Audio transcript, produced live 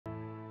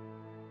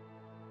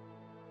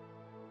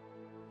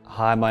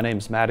Hi, my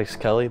name's Mattox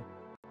Kelly.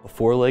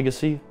 Before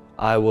Legacy,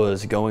 I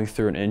was going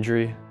through an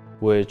injury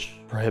which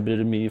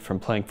prohibited me from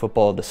playing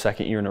football the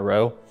second year in a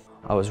row.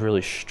 I was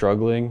really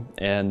struggling,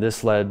 and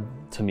this led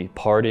to me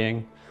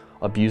partying,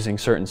 abusing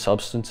certain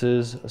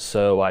substances,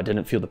 so I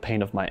didn't feel the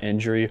pain of my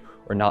injury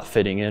or not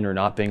fitting in or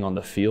not being on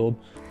the field.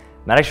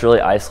 Mattox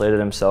really isolated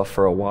himself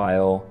for a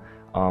while.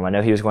 I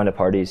know he was going to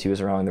parties, he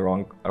was around the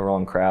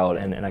wrong crowd,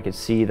 and I could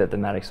see that the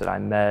Mattox that I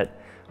met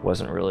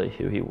wasn't really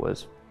who he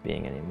was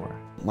being anymore.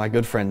 My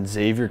good friend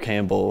Xavier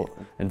Campbell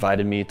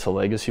invited me to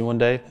Legacy one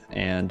day,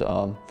 and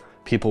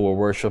people were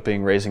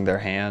worshiping, raising their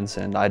hands,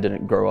 and I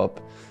didn't grow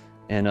up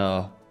in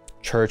a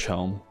church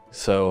home,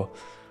 so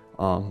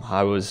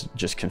I was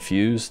just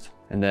confused.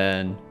 And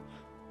then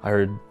I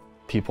heard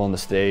people on the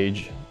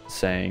stage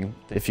saying,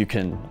 if you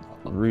can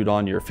root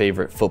on your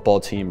favorite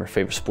football team or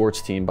favorite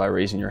sports team by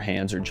raising your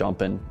hands or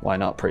jumping, why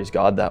not praise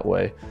God that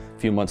way? A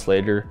few months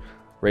later,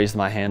 raised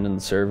my hand in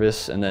the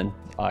service, and then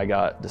I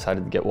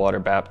decided to get water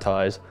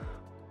baptized.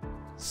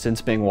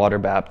 Since being water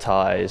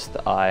baptized,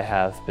 I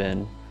have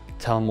been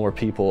telling more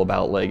people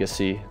about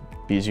Legacy,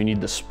 because you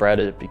need to spread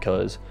it,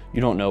 because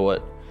you don't know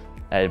what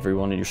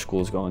everyone in your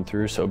school is going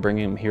through, so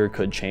bringing them here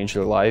could change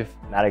their life.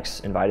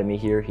 Mattox invited me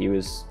here. He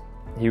was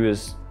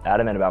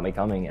adamant about me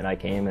coming, and I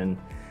came, and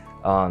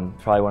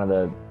probably one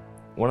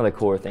of the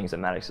cooler things that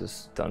Mattox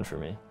has done for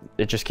me.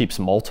 It just keeps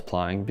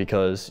multiplying,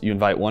 because you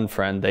invite one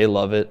friend, they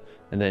love it,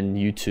 and then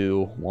you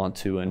two want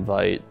to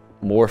invite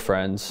more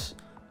friends,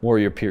 more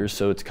of your peers,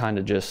 so it's kind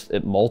of just,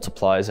 it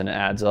multiplies and it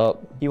adds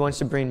up. He wants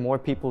to bring more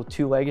people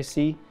to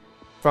Legacy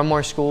from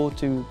our school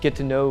to get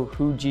to know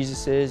who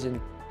Jesus is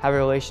and have a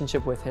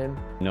relationship with him.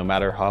 No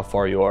matter how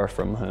far you are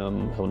from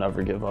him, he'll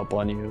never give up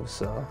on you,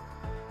 so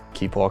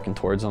keep walking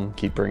towards him,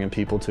 keep bringing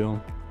people to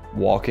him.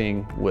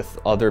 Walking with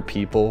other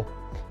people,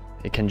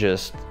 it can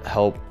just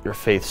help your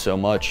faith so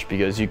much,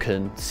 because you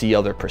can see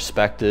other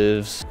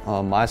perspectives.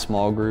 My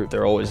small group,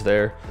 they're always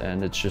there,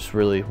 and it's just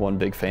really one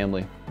big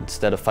family.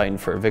 Instead of fighting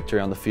for a victory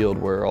on the field,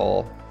 we're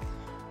all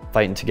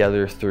fighting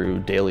together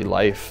through daily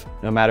life.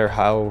 No matter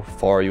how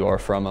far you are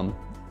from him,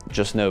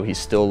 just know he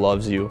still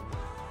loves you,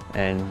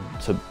 and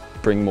to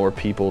bring more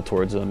people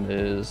towards him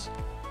is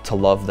to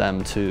love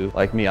them too.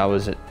 Like me, I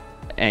was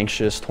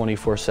anxious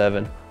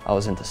 24/7. I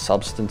was into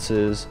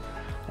substances,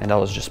 and I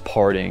was just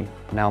partying.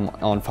 Now I'm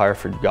on fire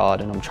for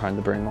God, and I'm trying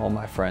to bring all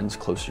my friends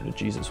closer to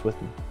Jesus with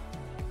me.